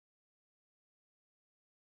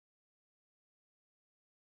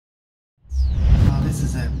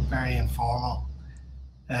is a very informal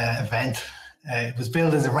event. It was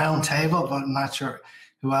billed as a round table, but I'm not sure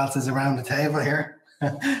who else is around the table here.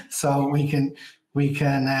 So we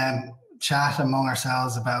can chat among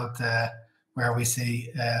ourselves about where we see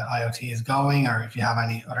IoT is going, or if you have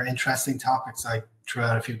any other interesting topics. I threw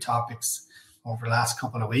out a few topics over the last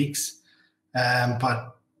couple of weeks.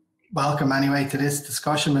 But welcome anyway to this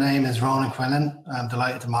discussion. My name is Ronan Quinlan. I'm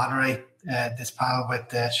delighted to moderate this panel with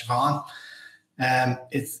Siobhan.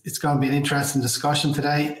 It's going to be an interesting discussion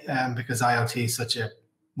today because IoT is such a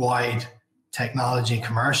wide technology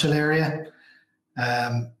commercial area.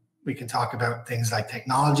 We can talk about things like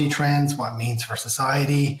technology trends, what it means for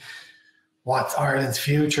society, what's Ireland's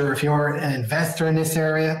future. If you're an investor in this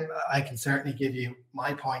area, I can certainly give you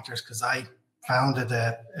my pointers because I founded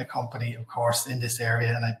a company, of course, in this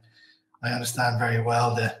area, and I understand very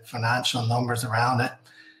well the financial numbers around it.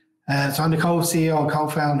 So I'm the co-CEO and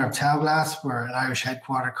co-founder of Taoglas. We're an Irish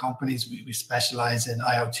headquartered company. We specialize in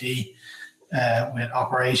IoT with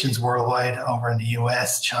operations worldwide over in the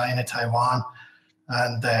US, China, Taiwan.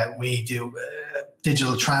 And we do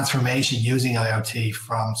digital transformation using IoT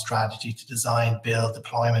from strategy to design, build,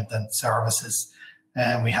 deployment, and services.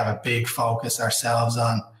 And we have a big focus ourselves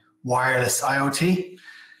on wireless IoT.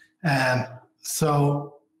 And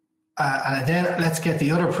then let's get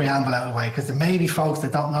the other preamble out of the way, because there may be folks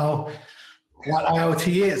that don't know what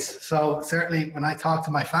IoT is. So certainly when I talk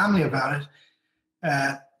to my family about it,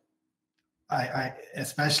 I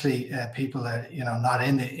especially people that not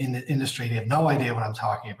in the industry, they have no idea what I'm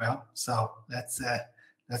talking about. So let's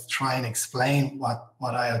try and explain what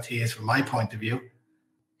IoT is from my point of view.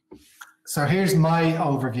 So here's my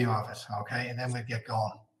overview of it, okay, and then we'll get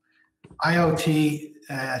going. IoT,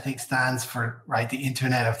 I think, stands for the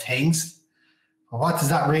Internet of Things. But what does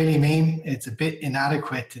that really mean? It's a bit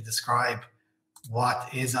inadequate to describe what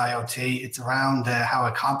is IoT. It's around how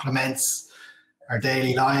it complements our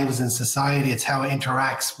daily lives and society. It's how it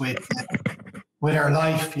interacts with our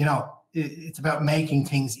life. It's about making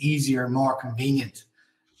things easier, more convenient,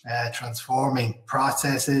 transforming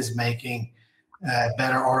processes, making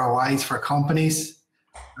better ROIs for companies,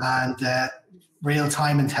 and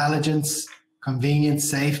real-time intelligence, convenience,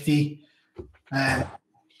 safety.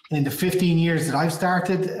 In the 15 years that I've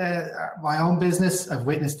started my own business, I've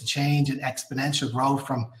witnessed the change in exponential growth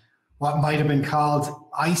from what might have been called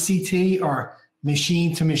ICT or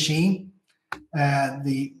machine to machine,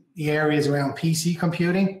 the areas around PC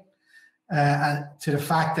computing, and to the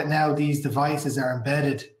fact that now these devices are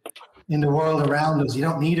embedded in the world around us. You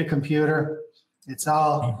don't need a computer. It's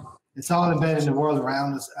all embedded in the world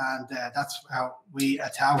around us, and that's how we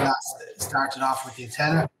at Taoglas started off with the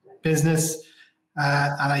antenna business.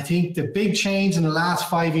 And I think the big change in the last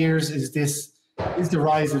 5 years is the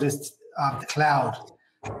rise of the cloud.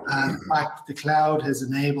 And in fact, the cloud has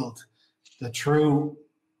enabled the true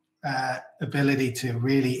ability to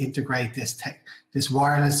really integrate this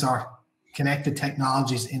wireless or connected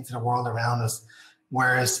technologies into the world around us.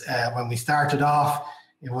 Whereas when we started off,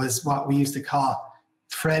 it was what we used to call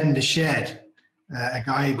thread in the shed. A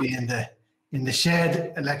guy being in the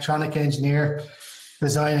shed, electronic engineer,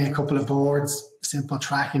 designing a couple of boards, simple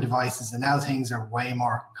tracking devices, and now things are way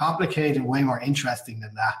more complicated, way more interesting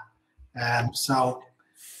than that. So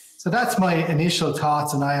that's my initial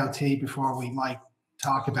thoughts on IoT before we might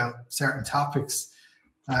talk about certain topics.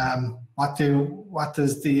 What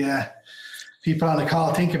does the people on the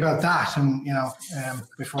call think about that? And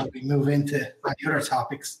before we move into any other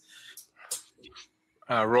topics.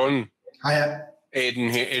 Ron. Hiya.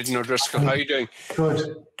 Aidan O'Driscoll, how are you doing?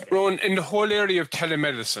 Good. Ron, in the whole area of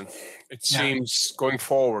telemedicine, it seems going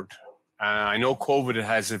forward, I know COVID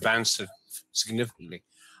has advanced it significantly.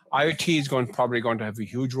 IoT is probably going to have a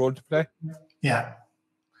huge role to play. Yeah.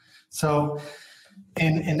 So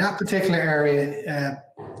in that particular area,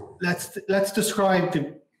 let's describe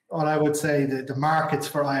what I would say the markets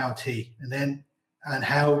for IoT, and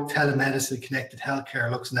how telemedicine, connected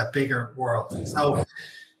healthcare looks in that bigger world. So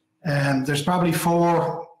there's probably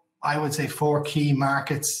four key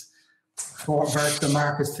markets, four vertical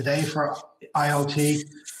markets today for IoT.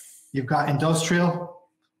 You've got industrial,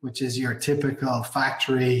 which is your typical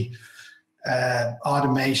factory,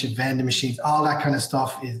 automation, vending machines, all that kind of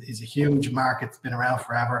stuff is a huge market. It's been around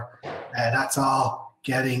forever. That's all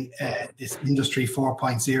getting this industry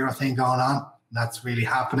 4.0 thing going on. And that's really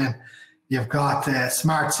happening. You've got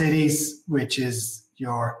smart cities, which is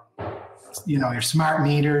your smart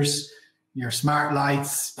meters, your smart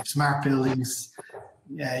lights, your smart buildings.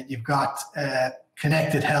 You've got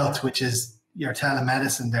connected health, which is your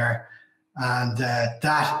telemedicine there. And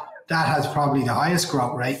that has probably the highest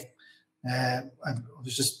growth rate. I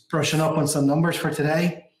was just brushing up on some numbers for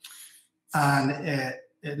today, and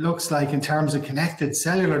it looks like in terms of connected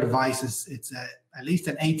cellular devices, it's at least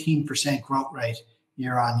an 18% growth rate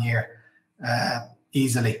year on year,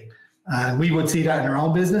 easily. And we would see that in our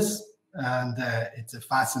own business, and it's a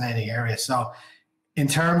fascinating area. So in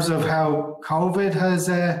terms of how COVID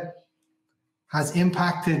has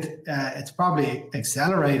impacted, it's probably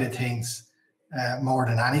accelerated things more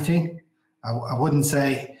than anything. I wouldn't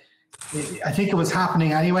say, I think it was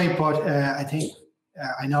happening anyway, but I think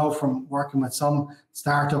I know from working with some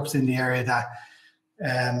startups in the area that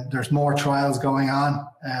there's more trials going on.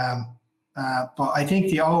 But I think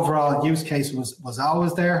the overall use case was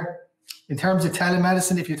always there. In terms of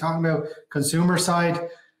telemedicine, if you're talking about consumer side,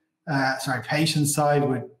 patient side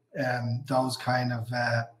with those kind of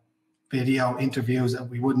video interviews,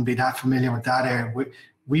 we wouldn't be that familiar with that area.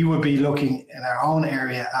 We would be looking in our own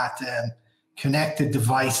area at connected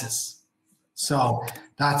devices. So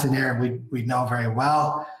that's an area we know very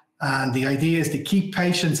well. And the idea is to keep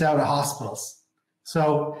patients out of hospitals.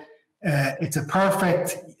 So it's a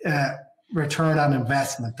perfect return on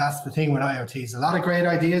investment. That's the thing with IoTs. A lot of great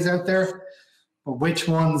ideas out there, but which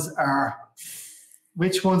ones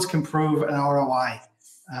can prove an ROI?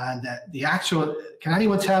 And can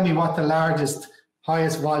anyone tell me what the largest,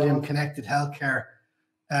 highest volume connected healthcare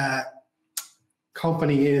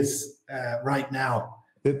company is right now?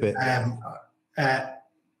 Fitbit.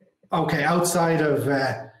 Okay, outside of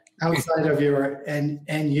your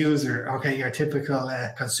end user, okay, your typical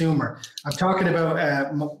consumer. I'm talking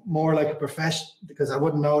about more like a profession, because I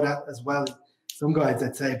wouldn't know that as well. Some guys,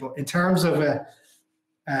 I'd say, but in terms of an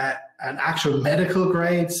actual medical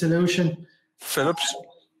grade solution, Philips.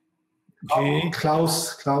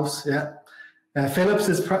 Close, yeah. Philips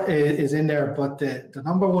is in there, but the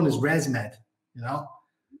number one is ResMed,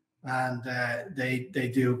 and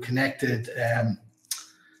they do connected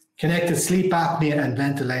sleep apnea and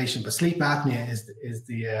ventilation. But sleep apnea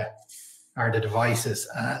are the devices,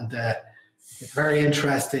 and it's very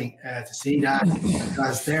interesting to see that,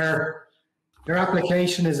 because their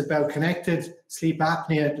application is about connected sleep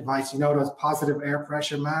apnea device. Those positive air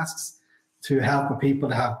pressure masks to help with people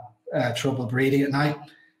to have trouble breathing at night.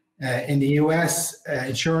 In the US,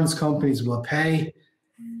 insurance companies will pay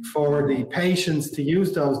for the patients to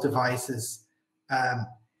use those devices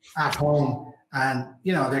at home, and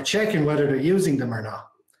they're checking whether they're using them or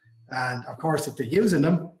not. And of course, if they're using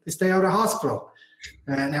them, they stay out of hospital.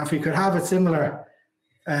 Now, if we could have a similar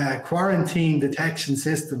quarantine detection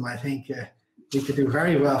system, I think we could do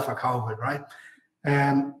very well for COVID, right?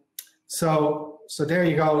 So there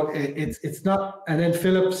you go. It's not, and then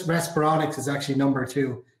Philips Respironics is actually number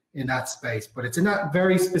 2 in that space, but it's in that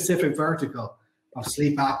very specific vertical of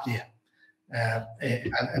sleep apnea,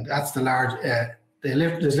 and that's the large.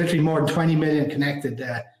 There's literally more than 20 million connected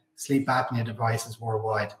sleep apnea devices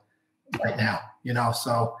worldwide right now.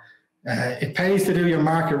 So it pays to do your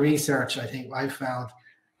market research, I think I've found,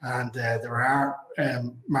 and there are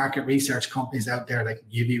market research companies out there that can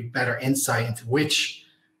give you better insight into which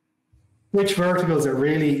verticals are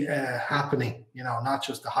really happening, not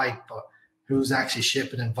just the hype, but who's actually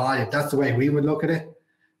shipping in volume. That's the way we would look at it.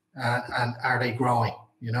 And are they growing,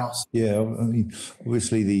 Yeah, I mean,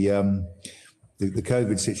 obviously the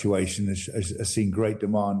COVID situation has seen great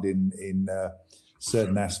demand in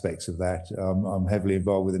certain aspects of that. I'm heavily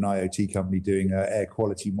involved with an IoT company doing air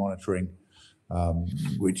quality monitoring,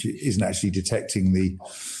 which isn't actually detecting the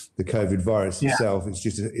COVID virus itself.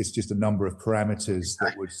 It's just a number of parameters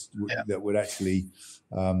that would actually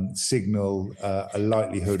signal a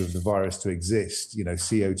likelihood of the virus to exist.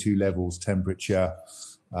 CO2 levels, temperature,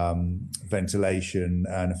 ventilation,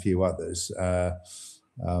 and a few others,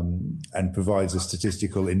 and provides a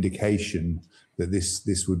statistical indication that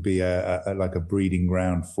this would be like a breeding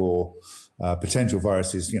ground for potential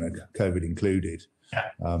viruses, COVID included.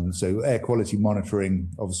 So air quality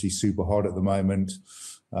monitoring, obviously super hot at the moment.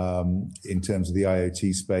 In terms of the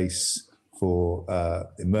IoT space for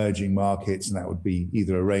emerging markets, and that would be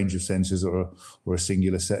either a range of sensors or a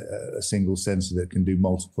single sensor that can do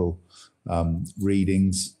multiple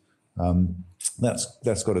readings.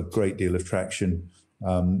 That's got a great deal of traction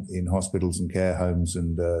in hospitals and care homes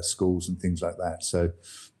and schools and things like that. So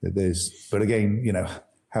but again,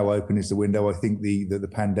 how open is the window? I think the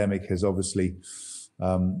pandemic has obviously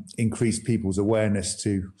increase people's awareness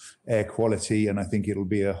to air quality, and I think it'll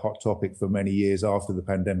be a hot topic for many years after the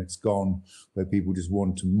pandemic's gone, where people just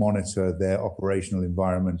want to monitor their operational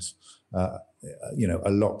environment, a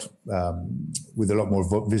lot with a lot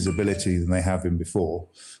more visibility than they have been before.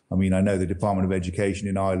 I mean, I know the Department of Education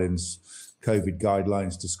in Ireland's COVID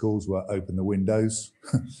guidelines to schools were open the windows,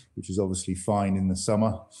 which is obviously fine in the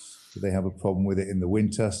summer. But they have a problem with it in the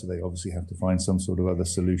winter, so they obviously have to find some sort of other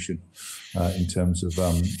solution in terms of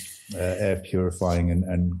air purifying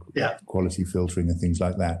and quality filtering and things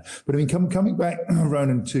like that. But I mean, coming back,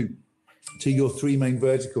 Ronan, to your three main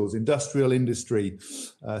verticals: industrial, industry,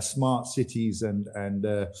 smart cities, and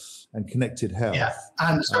connected health. Yeah,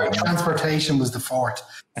 and sorry, transportation was the fourth.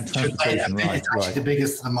 And transportation, right? It's actually the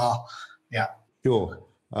biggest of them all. Yeah. Sure.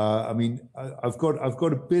 I mean, I've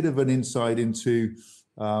got a bit of an insight into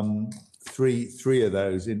three of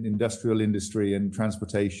those in industrial, industry, and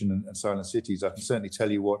transportation and silent cities. I can certainly tell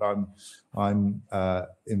you what I'm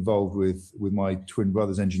involved with my twin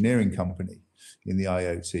brother's engineering company in the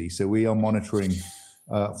IoT. So we are monitoring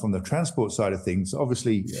from the transport side of things,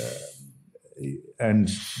 obviously, and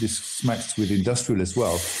this smacks with industrial as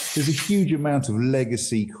well. There's a huge amount of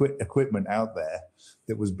legacy equipment out there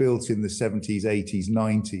that was built in the 70s, 80s,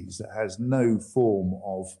 90s that has no form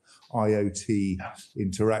of IoT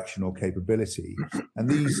interaction or capability. And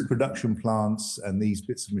these production plants and these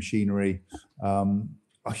bits of machinery are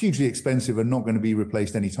hugely expensive and not going to be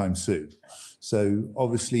replaced anytime soon. So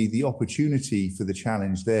obviously the opportunity for the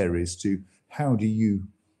challenge there is to how do you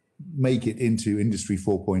make it into Industry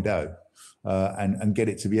 4.0? And get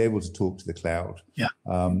it to be able to talk to the cloud. Yeah.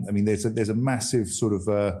 I mean, there's a massive sort of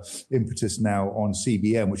impetus now on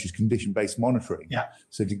CBM, which is condition-based monitoring. Yeah.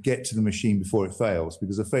 So to get to the machine before it fails,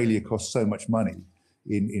 because a failure costs so much money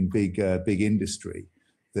in big industry,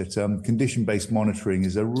 that condition-based monitoring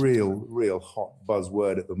is a real hot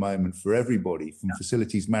buzzword at the moment for everybody, from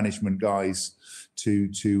facilities management guys to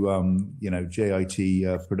JIT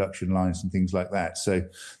production lines and things like that. So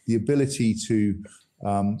the ability to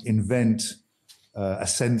invent a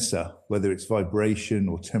sensor, whether it's vibration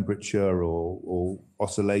or temperature or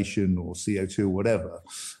oscillation or CO2 or whatever.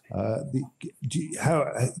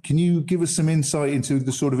 Can you give us some insight into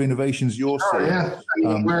the sort of innovations you're seeing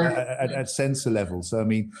at sensor level? So I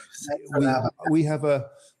mean, we have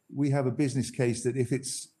a business case that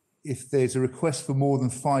if there's a request for more than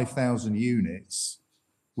 5,000 units,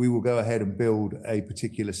 we will go ahead and build a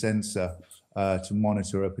particular sensor to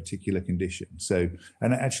monitor a particular condition. So,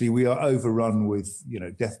 and actually we are overrun with,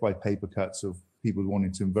 death by paper cuts of people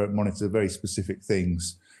wanting to monitor very specific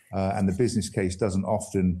things. And the business case doesn't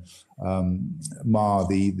often mar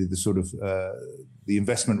the sort of the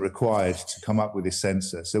investment required to come up with this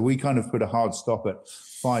sensor. So we kind of put a hard stop at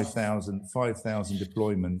 5,000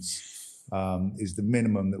 deployments is the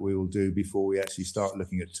minimum that we will do before we actually start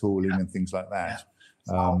looking at tooling and things like that.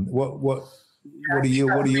 What are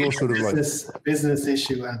your sort of business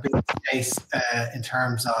issue and business case in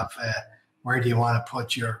terms of where do you want to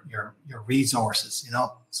put your resources?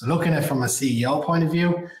 So looking at it from a CEO point of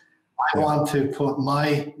view, I want to put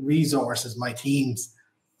my resources, my teams,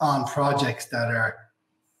 on projects that are,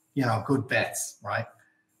 good bets, right?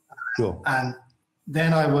 Sure. And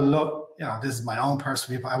then I will look. This is my own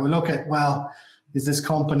personal view, but I will look at, is this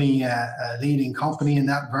company a leading company in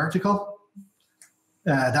that vertical?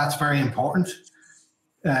 That's very important,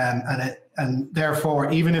 and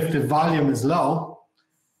therefore, even if the volume is low,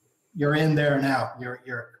 you're in there now.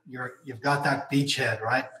 You've got that beachhead,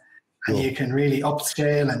 right? And you can really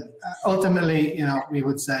upscale. And ultimately, we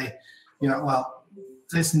would say,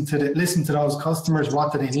 listen to those customers.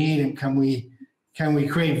 What do they need, and can we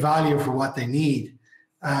create value for what they need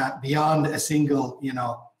beyond a single,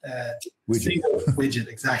 single widget?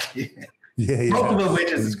 Exactly. Multiple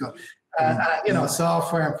widgets is good.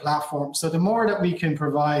 Software and platform. So the more that we can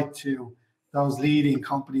provide to those leading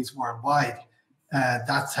companies worldwide,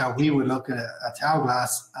 that's how we would look at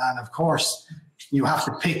Taoglas. And of course, you have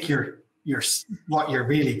to pick your what you're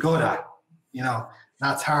really good at.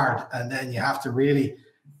 That's hard. And then you have to really,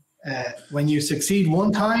 when you succeed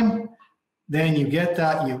one time, then you get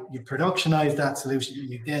that, you productionize that solution, and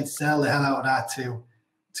you then sell the hell out of that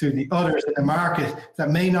to the others in the market that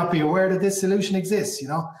may not be aware that this solution exists.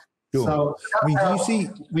 Sure. So I mean, do you see,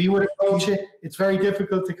 we would approach it. It's very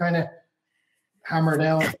difficult to kind of hammer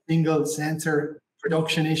down a single sensor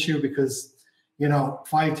production issue because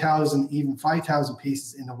 5,000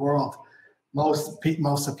 pieces in the world, most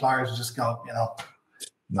suppliers will just go,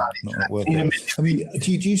 not working. I mean,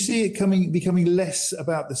 do you see it becoming less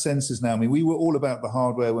about the sensors now? I mean, we were all about the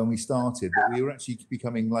hardware when we started, but we were actually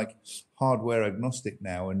becoming like hardware agnostic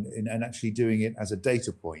now and actually doing it as a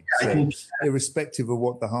data point. So irrespective of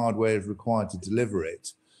what the hardware is required to deliver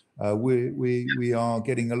it, we are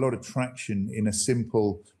getting a lot of traction in a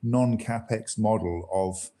simple non-capex model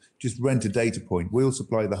of just rent a data point. We'll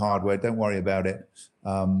supply the hardware. Don't worry about it.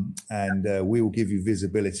 And we will give you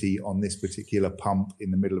visibility on this particular pump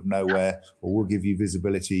in the middle of nowhere, or we'll give you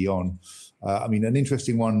visibility on, I mean, an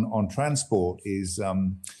interesting one on transport is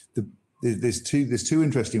there's two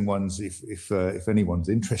interesting ones if anyone's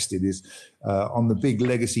interested is on the big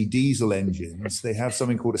legacy diesel engines, they have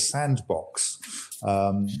something called a sandbox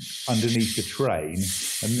underneath the train,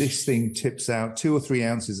 and this thing tips out 2 or 3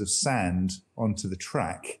 ounces of sand onto the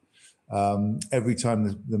track every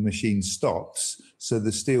time the machine stops, so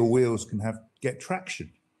the steel wheels can get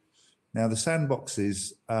traction. Now the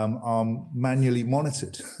sandboxes are manually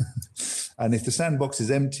monitored, and if the sandbox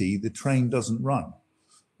is empty, the train doesn't run.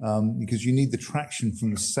 Because you need the traction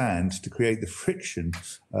from the sand to create the friction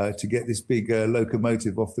to get this big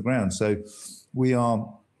locomotive off the ground. So we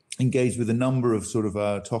are engaged with a number of sort of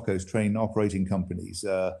Taoglas train operating companies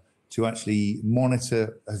to actually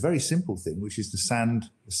monitor a very simple thing, which is the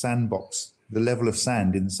sandbox, the level of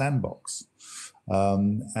sand in the sandbox.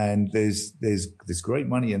 And there's great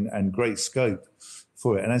money and great scope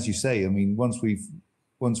for it. And as you say, I mean, once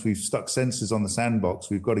we've stuck sensors on the sandbox,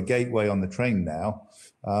 we've got a gateway on the train now.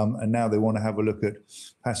 And now they want to have a look at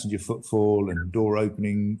passenger footfall and door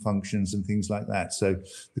opening functions and things like that. So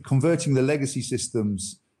converting the legacy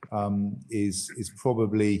systems is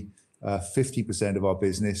probably 50% of our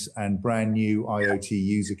business, and brand new IoT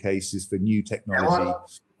user cases for new technology.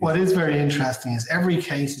 What is very interesting is every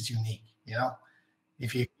case is unique. You know,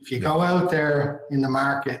 if you go out there in the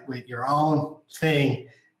market with your own thing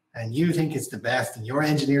and you think it's the best and your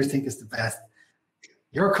engineers think it's the best,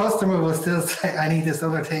 your customer will still say, I need this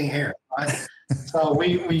other thing here, right? So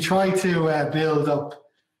we try to build up,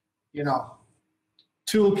 you know,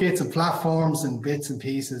 toolkits and platforms and bits and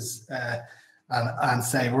pieces and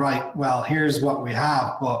say, right, well, here's what we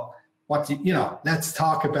have, but you know, let's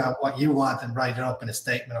talk about what you want and write it up in a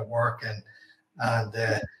statement of work and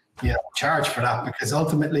you know, charge for that, because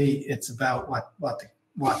ultimately it's about what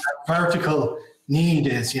the vertical need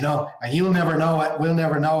is, you know, and you'll never know it, we'll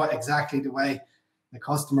never know it exactly the way the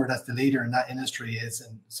customer that's the leader in that industry is.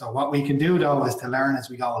 And so what we can do though is to learn as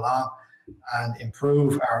we go along and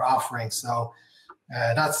improve our offerings. So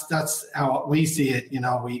that's how we see it. You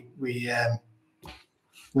know, we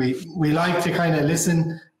like to kind of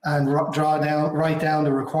listen and write down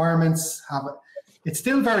the requirements. It's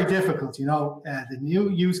still very difficult, you know. The new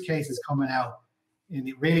use cases coming out in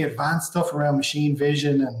the really advanced stuff around machine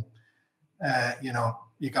vision, and you know,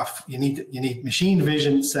 you need machine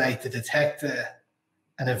vision, say, to detect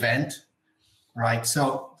an event, right?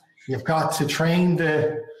 So you've got to train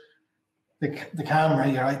the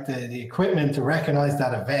camera, right, the equipment to recognize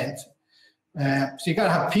that event. So you got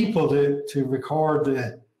to have people to record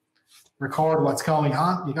what's going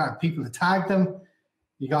on. You got to have people to tag them.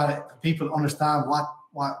 You got people to understand what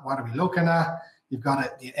are we looking at. You've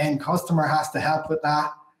got the end customer has to help with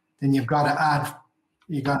that. Then you've got to add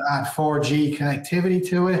 4G connectivity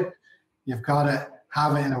to it. You've got to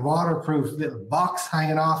have it in a waterproof little box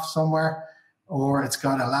hanging off somewhere, or it's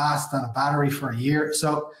got to last on a battery for a year.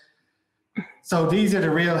 So these are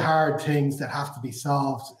the real hard things that have to be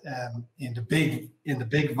solved in the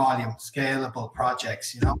big volume scalable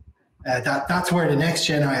projects. You know, that's where the next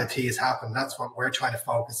gen IoT is happening. That's what we're trying to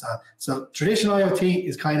focus on. So traditional IoT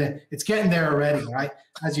is it's getting there already, right?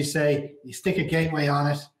 As you say, you stick a gateway on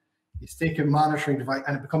it, you stick a monitoring device,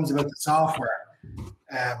 and it becomes about the software.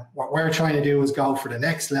 What we're trying to do is go for the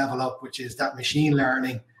next level up, which is that machine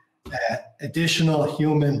learning, additional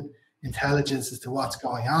human intelligence as to what's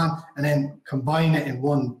going on, and then combine it in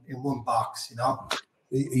one box. You know,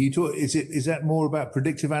 is that more about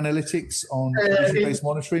predictive analytics on based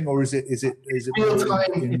monitoring, or is it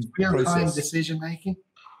real time decision making?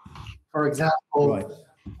 For example, right.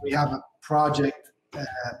 We have a project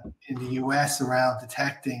in the US around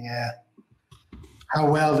detecting how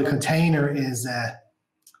well the container is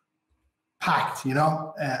packed. You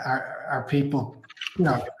know, are people, you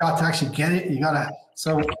know, you've got to actually get it.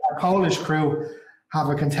 So our Polish crew have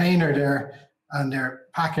a container there, and they're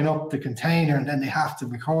packing up the container, and then they have to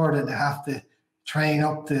record it. They have to train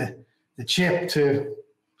up the chip to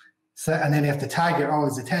set, and then they have to tag it. Oh,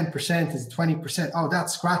 is it 10%? Is it 20%? Oh,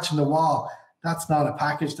 that's scratching the wall. That's not a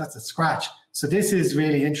package, that's a scratch. So this is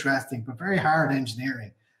really interesting, but very hard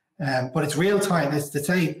engineering. But it's real time. It's to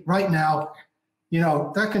say right now, you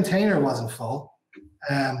know, that container wasn't full.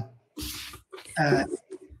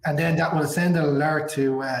 And then that will send an alert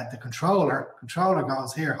to the controller. Controller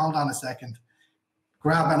goes, here, hold on a second,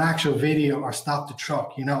 grab an actual video or stop the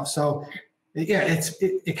truck, you know. So yeah,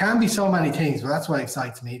 it can be so many things, but that's what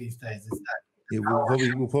excites me these days, is Yeah,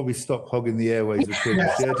 we'll probably stop hogging the airways with quick.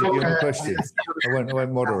 Do you have a question? I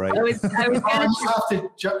won't moderate. I was have to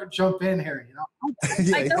jump in here, you know.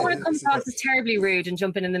 Yeah, I don't want to come across as terribly rude and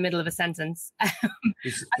jump in the middle of a sentence. I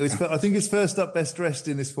think it's first up, best dressed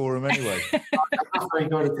in this forum anyway. I'm not very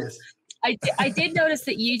good at this. I did notice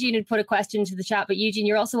that Eugene had put a question into the chat, but Eugene,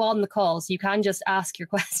 you're also on the call, so you can just ask your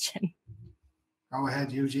question. Go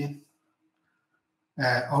ahead, Eugene.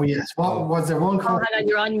 Oh yes. What was there one? Oh, hang on,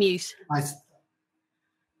 you're on mute.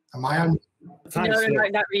 Am I on? Thanks, no,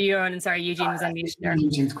 not really. You're on. Sorry, Eugene was on mute there.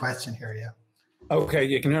 Eugene's question here, yeah. Okay,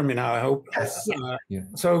 you can hear me now, I hope. Yes.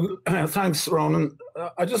 So, thanks, Ronan.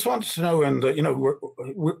 I just wanted to know, and you know,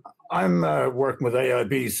 I'm working with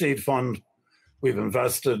AIB Seed Fund. We've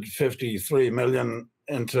invested 53 million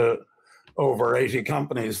into over 80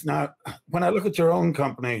 companies. Now, when I look at your own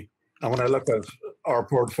company and when I look at our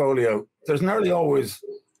portfolio, there's nearly always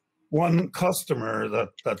one customer that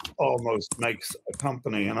almost makes a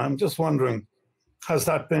company. And I'm just wondering, has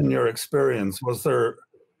that been your experience? Was there,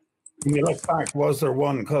 when you look back, was there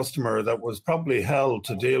one customer that was probably hell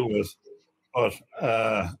to deal with, but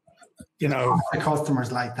you know, the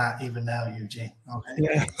customers like that even now, Eugene.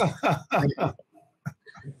 Okay. Yeah.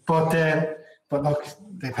 But look,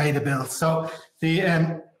 they pay the bills. So we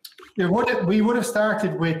would have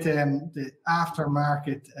started with the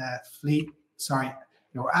aftermarket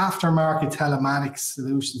aftermarket telematics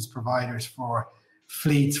solutions providers for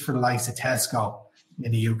fleets for the likes of Tesco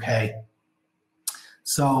in the UK.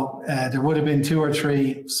 So there would have been 2 or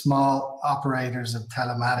 3 small operators of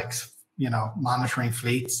telematics, you know, monitoring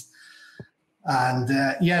fleets. And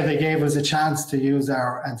yeah, they gave us a chance to use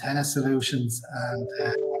our antenna solutions, and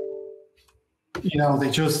you know,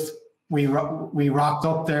 we rocked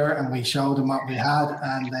up there and we showed them what we had,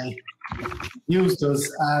 and they used us.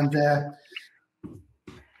 And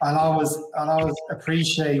I'll always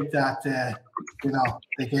appreciate that. You know,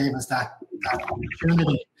 they gave us that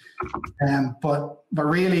opportunity. But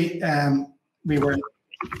really,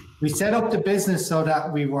 we set up the business so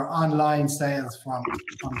that we were online sales from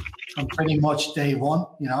pretty much day one,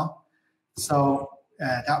 you know. So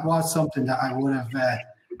that was something that I would have had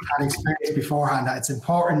experience beforehand. That it's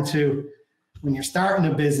important to, when you're starting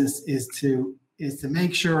a business, is to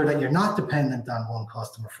make sure that you're not dependent on one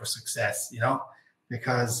customer for success, you know,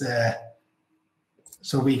 because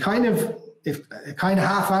so we kind of, if it kind of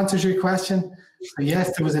half answers your question. So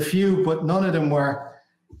yes, there was a few, but none of them were,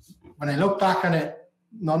 when I look back on it,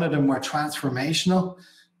 none of them were transformational.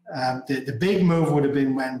 The big move would have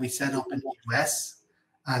been when we set up in the US,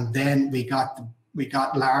 and then we got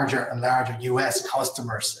larger and larger US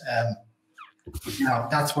customers. You know,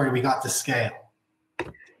 that's where we got the scale.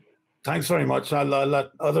 Thanks very much. I'll let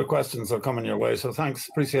other questions are coming your way. So thanks,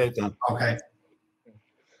 appreciate that. Okay.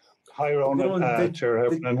 Hi, Ronan. Chair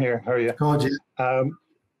Heffernan here. How are you? Good.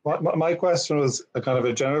 My question was a kind of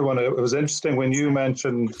a general one. It was interesting when you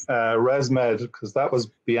mentioned ResMed, because that was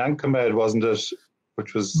Bianca Med, wasn't it?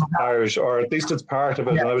 Which was Irish, or at least it's part of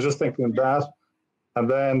it. Yeah. And I was just thinking that. And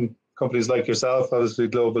then companies like yourself, obviously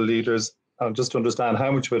global leaders, and just to understand how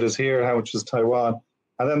much of it is here, how much is Taiwan.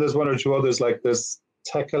 And then there's 1 or 2 others like this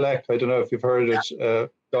Taoglas. I don't know if you've heard it,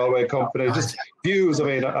 Galway company. Just views, I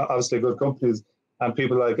mean, obviously good companies. And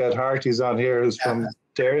people like Ed Harty's on here, who's from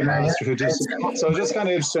Dairy Master, who just, so I'm just kind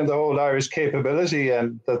of interested in the whole Irish capability,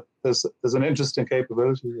 and that there's an interesting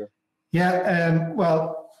capability here. Yeah,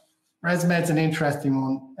 well, ResMed's an interesting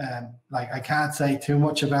one. Like, I can't say too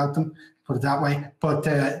much about them, put it that way, but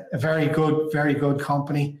a very good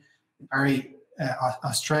company, very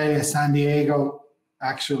Australia, San Diego,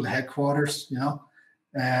 actual headquarters, you know,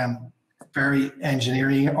 very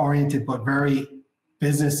engineering oriented, but very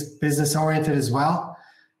business oriented as well.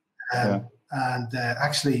 And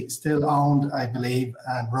actually still owned, I believe,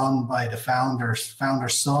 and run by the founder's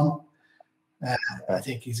son. I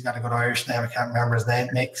think he's got a good Irish name. I can't remember his name,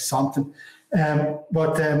 Nick something.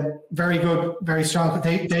 But very good, very strong.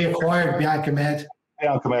 They acquired Bianca Med.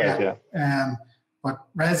 Bianca Med, yeah. But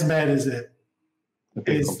ResMed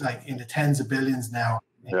is like in the tens of billions now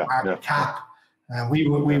in market cap. We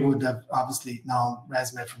would have obviously known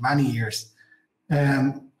ResMed for many years.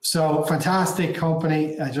 So fantastic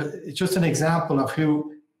company. It's just an example of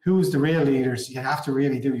who's the real leaders. You have to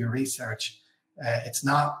really do your research. It's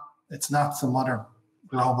not some other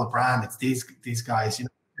global brand. It's these guys. You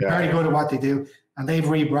know, they're very good at what they do, and they've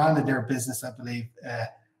rebranded their business, I believe,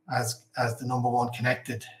 as the #1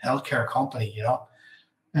 connected healthcare company. You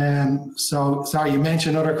know, so sorry, you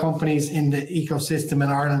mentioned other companies in the ecosystem in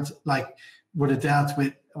Ireland, like would have dealt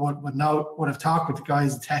with, would have talked with the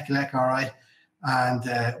guys at Taoglas, all right, and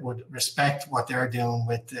would respect what they're doing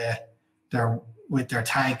with their with their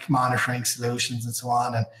tank monitoring solutions and so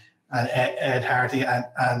on. And Ed Hardy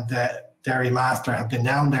and Derry Master have been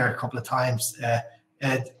down there a couple of times.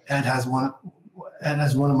 Ed has one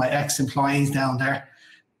of my ex-employees down there,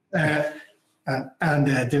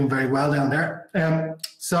 and doing very well down there.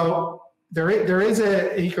 So there is a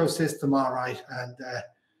ecosystem, all right, and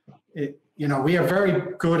we are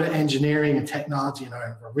very good at engineering and technology, and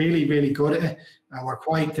we're really, really good at it, and we're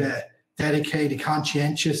quite dedicated,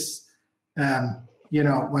 conscientious,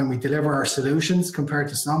 when we deliver our solutions compared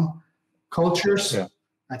to some cultures. Yeah.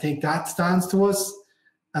 I think that stands to us,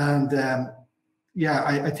 and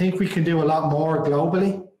I think we can do a lot more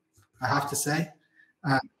globally, I have to say.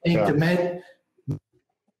 I think the med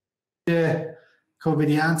could be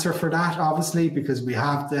the answer for that, obviously, because we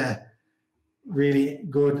have the really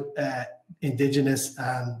good indigenous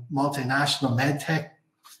and multinational medtech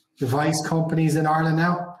device companies in Ireland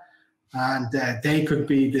now, and they could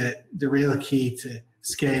be the real key to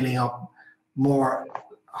scaling up more,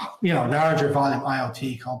 larger volume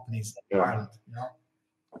IoT companies in Ireland.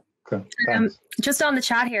 Okay, just on the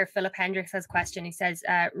chat here, Philip Hendricks has a question. He says,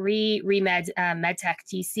 MedTech,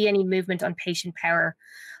 do you see any movement on patient power,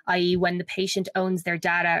 i.e. when the patient owns their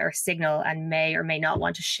data or signal and may or may not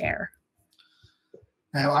want to share?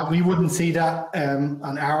 We wouldn't see that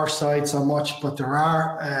on our side so much, but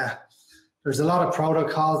there's a lot of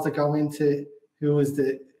protocols that go into who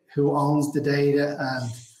owns the data and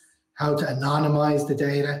how to anonymize the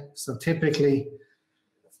data. So typically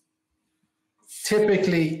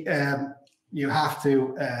you have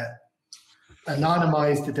to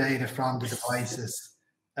anonymize the data from the devices,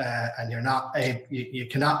 and you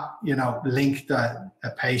cannot link a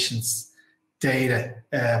patient's data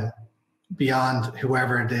beyond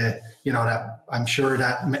whoever that I'm sure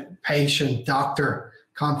that patient doctor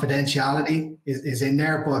confidentiality is in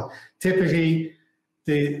there, but typically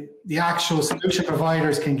the actual solution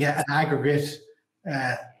providers can get an aggregate.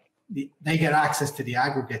 They get access to the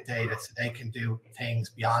aggregate data, so they can do things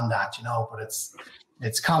beyond that, but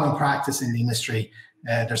it's common practice in the industry.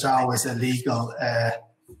 There's always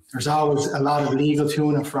there's always a lot of legal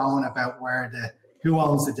to and fro about who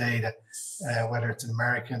owns the data, whether it's an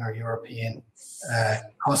American or European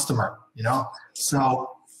customer, So,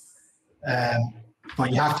 but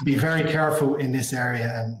you have to be very careful in this area,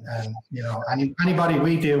 and anybody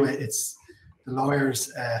we deal with, it's the lawyers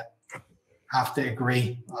have to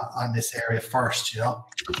agree on this area first,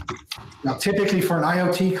 Now, typically for an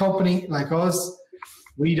IoT company like us,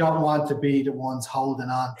 we don't want to be the ones holding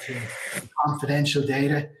on to confidential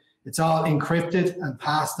data. It's all encrypted and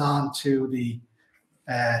passed on to the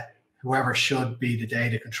whoever should be the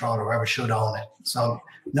data controller, whoever should own it. So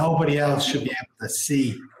nobody else should be able to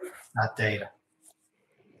see that data.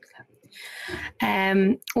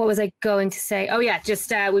 What was I going to say? Oh yeah,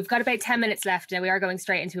 just we've got about 10 minutes left. Now we are going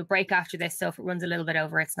straight into a break after this, so if it runs a little bit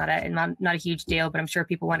over, it's not a huge deal, but I'm sure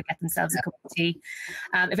people want to get themselves a cup of tea.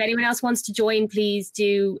 If anyone else wants to join, please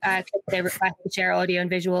do click the request to share audio and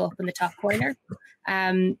visual up in the top corner.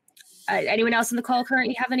 Anyone else on the call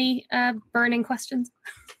currently have any burning questions?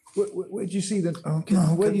 Where do you see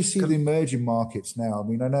the emerging markets now? I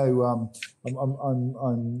mean, I know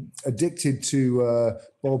I'm addicted to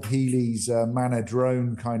Bob Healy's Manna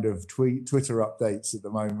drone kind of Twitter updates at the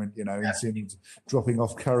moment. And dropping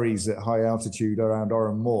off curries at high altitude around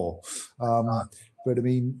Oran Moor. But I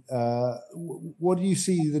mean, what do you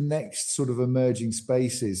see the next sort of emerging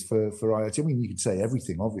spaces for IoT? I mean, you could say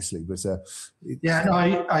everything, obviously, but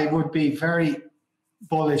I would be very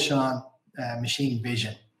bullish on machine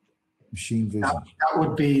vision. Machine vision. That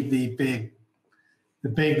would be the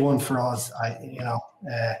big one for us.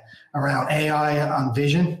 Around AI on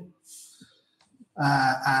vision,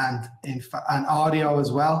 and audio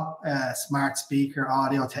as well. Smart speaker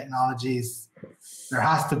audio technologies. There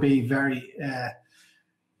has to be very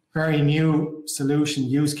new solution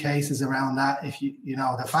use cases around that. If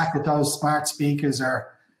the fact that those smart speakers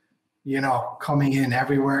are coming in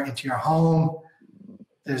everywhere into your home,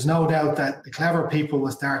 there's no doubt that the clever people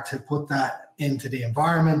will start to put that into the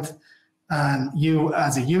environment, and you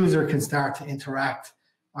as a user can start to interact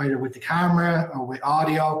either with the camera or with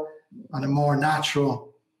audio on a more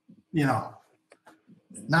natural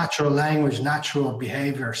language, natural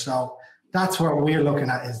behavior. So that's what we're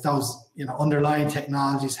looking at, is those underlying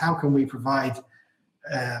technologies. How can we provide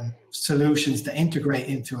solutions to integrate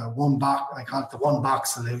into a one box? I call it the one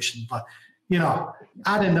box solution, but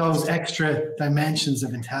adding those extra dimensions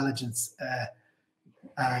of intelligence,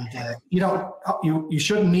 and you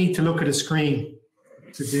shouldn't need to look at a screen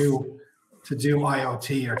to do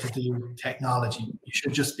IoT or to do technology. You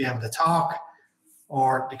should just be able to talk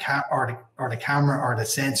or the camera or the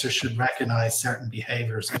sensor should recognize certain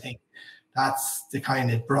behaviors. I think that's the kind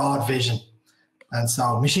of broad vision. And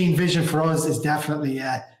so machine vision for us is definitely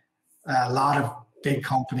a lot of big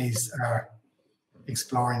companies are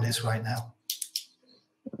exploring this right now.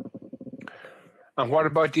 And what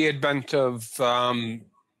about the advent of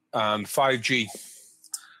 5G?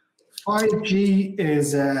 5G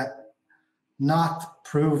is not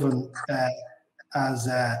proven as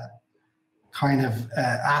a kind of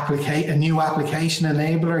a new application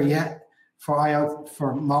enabler yet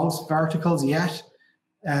for most verticals yet.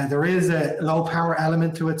 There is a low power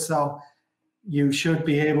element to it, so you should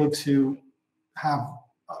be able to have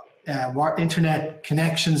internet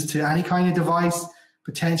connections to any kind of device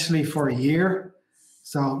potentially for a year.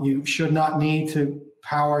 So you should not need to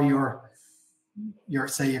power your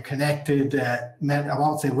connected, I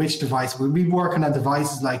won't say which device, we'll be working on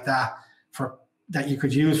devices like that that you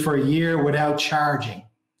could use for a year without charging.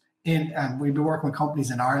 And we'll be working with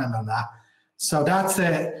companies in Ireland on that. So that's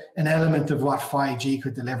an element of what 5G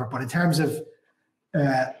could deliver. But in terms of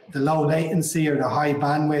the low latency or the high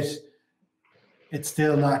bandwidth, it's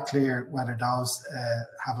still not clear whether those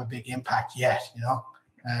have a big impact yet, you know.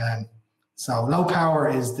 So low power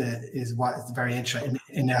is what is very interesting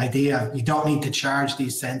in the idea of you don't need to charge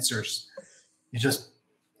these sensors. You just,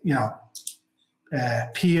 you know,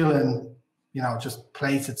 peel and, you know, just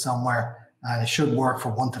place it somewhere and it should work for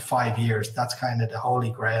 1 to 5 years. That's kind of the holy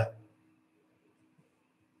grail.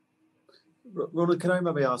 Ronan, can I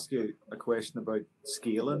maybe ask you a question about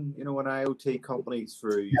scaling, you know, an IoT company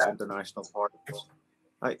through international partners?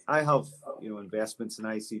 I have, you know, investments in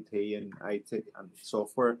ICT and IT and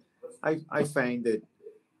software. I find that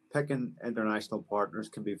picking international partners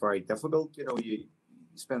can be very difficult. You know, you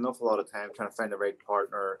spend an awful lot of time trying to find the right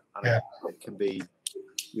partner, and it can be,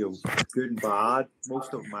 you know, good and bad.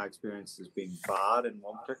 Most of my experience has been bad in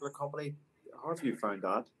one particular company. How have you found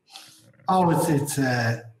that? Oh,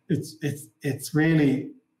 it's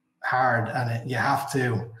really hard, and you have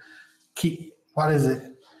to keep, what is it?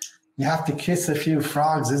 You have to kiss a few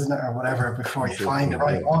frogs, isn't it, or whatever, before you find the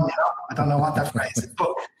right one. You know? I don't know what that phrase is,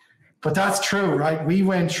 but that's true, right? We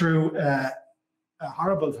went through a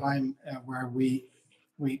horrible time where we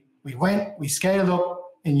scaled up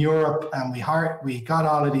in Europe, and we got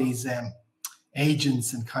all of these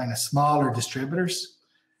agents and kind of smaller distributors,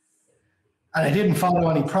 and they didn't follow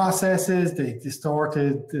any processes. They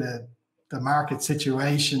distorted the market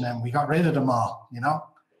situation, and we got rid of them all, you know.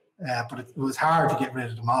 But it was hard to get rid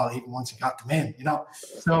of them all, even once you got them in, you know.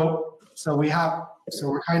 So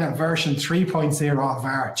we're kind of version 3.0 of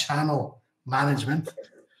our channel management.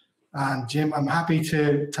 And Jim, I'm happy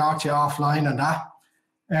to talk to you offline on that.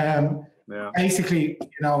 Basically,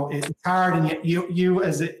 you know, it's hard, and you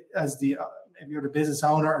as the if you're the business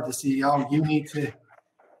owner or the CEO,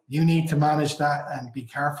 you need to manage that and be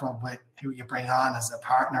careful with who you bring on as a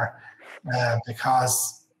partner,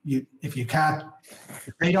 because if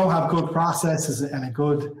they don't have good processes and a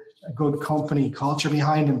good company culture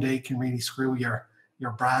behind them, they can really screw your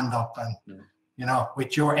brand up and you know,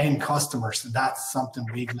 with your end customers. And that's something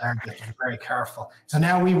we've learned, to be very careful. So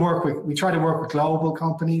now we try to work with global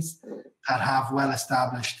companies that have well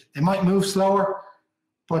established. They might move slower,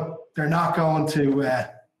 but they're not going to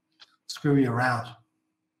screw you around.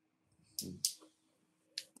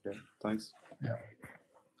 Okay, thanks. Yeah.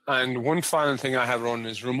 And one final thing I have, Ronan,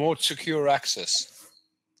 is remote secure access.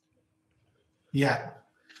 Yeah.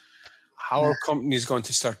 How are companies going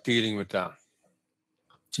to start dealing with that?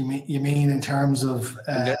 Do you mean in terms of?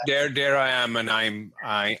 There I am, and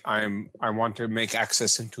I want to make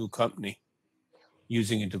access into a company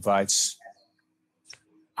using a device.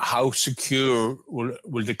 How secure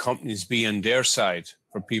will the companies be on their side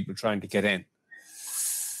for people trying to get in?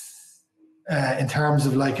 In terms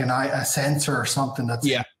of like a sensor or something that's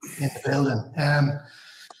in the building.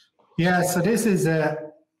 So this is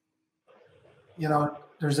you know,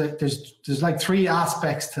 there's like 3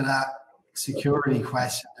 aspects to that security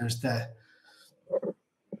question. There's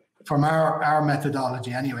from our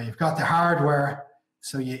methodology anyway, you've got the hardware,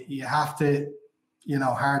 so you have to, you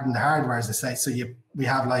know, harden the hardware, as I say. So we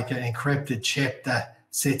have like an encrypted chip that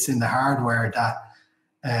sits in the hardware that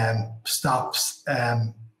stops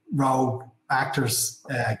rogue actors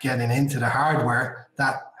getting into the hardware.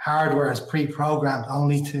 That hardware is pre-programmed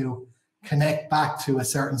only to connect back to a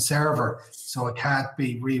certain server, so it can't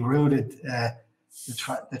be rerouted.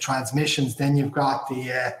 The transmissions. Then you've got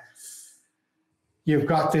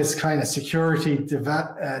this kind of security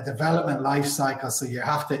development life cycle. So you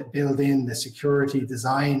have to build in the security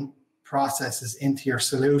design processes into your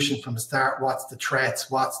solution from the start. What's the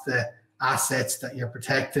threats? What's the assets that you're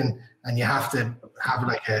protecting? and you have to have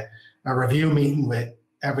like a review meeting with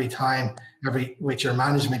with your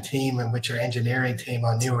management team and with your engineering team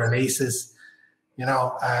on new releases, and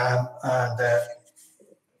I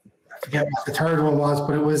forget what the third one was,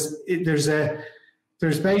 but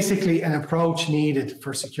there's basically an approach needed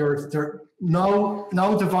for security.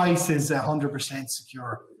 No device is 100%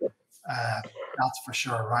 secure. That's for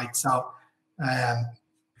sure, right? So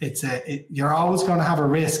you're always going to have a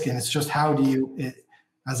risk, and it's just how do you,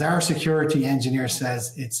 as our security engineer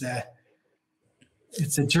says, it's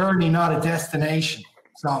a journey, not a destination.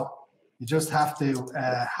 So you just have to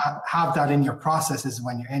have that in your processes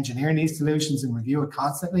when you're engineering these solutions and review it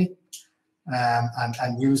constantly,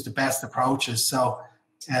 and use the best approaches. So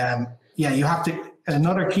you have to.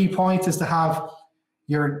 Another key point is to have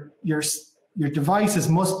your devices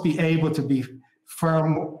must be able to be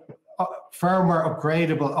firmware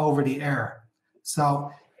upgradable over the air.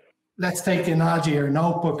 So let's take the analogy of your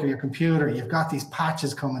notebook or your computer. You've got these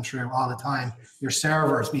patches coming through all the time. Your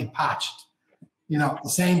server is being patched. The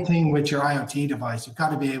same thing with your IoT device. You've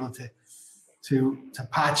got to be able to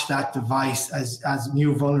patch that device as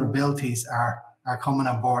new vulnerabilities are coming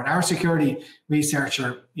on board. Our security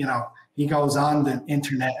researcher, he goes on the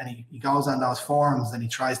internet and he goes on those forums and he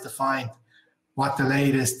tries to find what the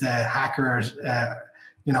latest hackers,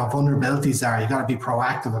 vulnerabilities are. You got to be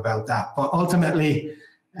proactive about that. But ultimately,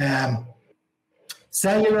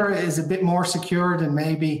 cellular is a bit more secure than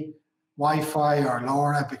maybe Wi-Fi or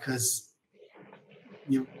LoRa, because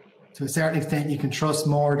to a certain extent, you can trust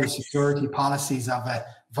more the security policies of a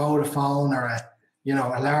Vodafone or a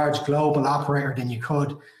large global operator than you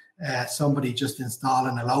could somebody just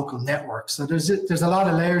installing a local network. So there's a lot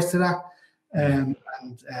of layers to that. I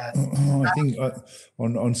think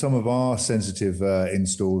on some of our sensitive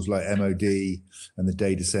installs like MOD and the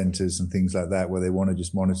data centers and things like that, where they want to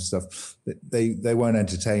just monitor stuff, they won't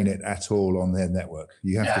entertain it at all on their network.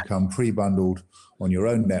 You have to come pre-bundled on your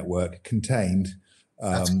own network, contained.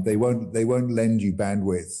 They won't lend you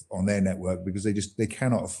bandwidth on their network because they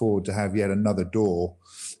cannot afford to have yet another door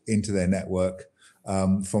into their network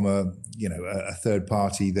from a third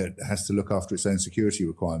party that has to look after its own security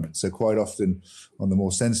requirements. So quite often on the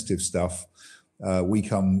more sensitive stuff, we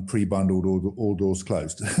come pre-bundled, all doors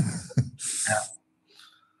closed.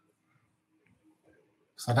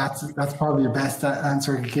 So that's probably the best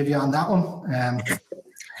answer I can give you on that one.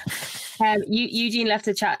 Eugene left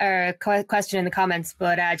a chat or question in the comments,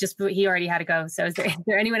 but he already had to go. So is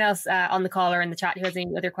there anyone else on the call or in the chat who has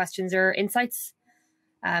any other questions or insights?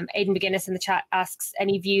 Aidan McGuinness in the chat asks,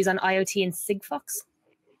 any views on IoT and Sigfox?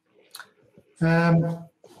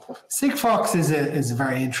 Sigfox is a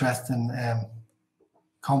very interesting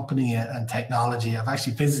company and technology. I've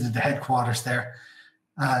actually visited the headquarters there,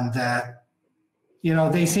 and they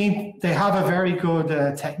have a very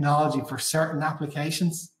good technology for certain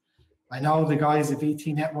applications. I know the guys at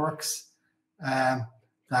VT Networks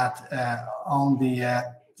that own the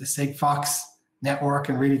Sigfox network,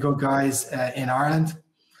 and really good guys in Ireland.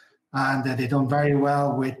 And they've done very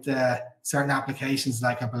well with certain applications,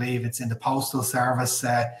 like I believe it's in the postal service,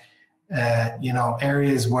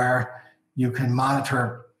 areas where you can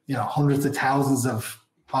monitor, hundreds of thousands of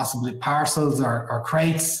possibly parcels or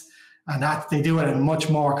crates, and that they do it in a much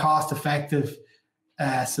more cost-effective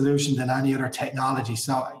solution than any other technology.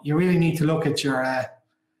 So you really need to look at your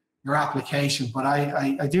application. But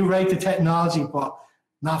I do rate the technology, but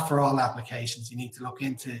not for all applications. You need to look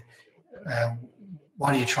into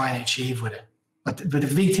what are you trying to achieve with it. But the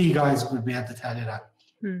VT guys would be able to tell you that.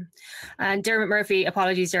 And Dermot Murphy,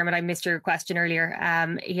 apologies, Dermot, I missed your question earlier.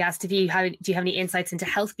 He asked do you have any insights into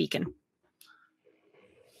Health Beacon?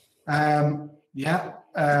 We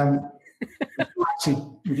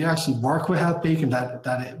do actually work with Health Beacon.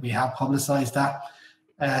 We have publicized that.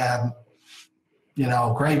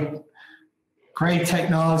 Great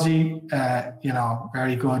technology.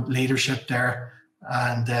 Very good leadership there,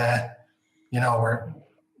 and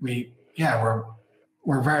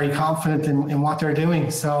we're very confident in what they're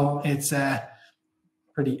doing. So it's it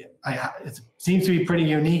seems to be a pretty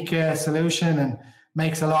unique solution and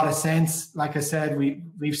makes a lot of sense. Like I said,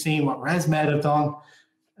 we've seen what ResMed have done,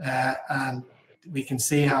 and we can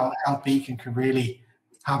see how Health Beacon can really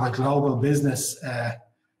have a global business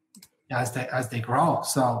as they grow.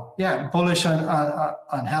 So bullish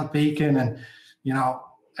on Health Beacon, and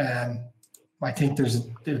I think there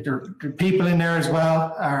are people in there as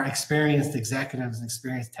well are experienced executives and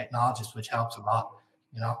experienced technologists, which helps a lot.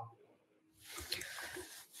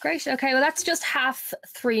 Great. Okay. Well, that's just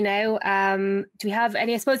 3:30 now. Do we have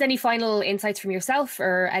any final insights from yourself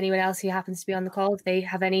or anyone else who happens to be on the call? Do they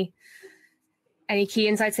have any key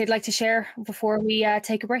insights they'd like to share before we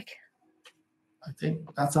take a break? I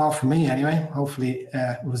think that's all for me anyway. Hopefully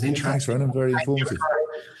it was interesting. Thanks, Ronan. Very informative.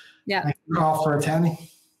 Yeah. Thank you all for attending.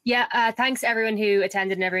 Yeah, thanks everyone who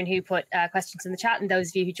attended and everyone who put questions in the chat, and those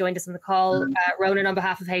of you who joined us on the call. Ronan, on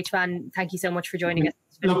behalf of HBAN, thank you so much for joining us.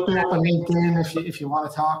 Look me up on LinkedIn if you want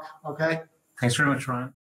to talk. Okay. Thanks very much, Ryan.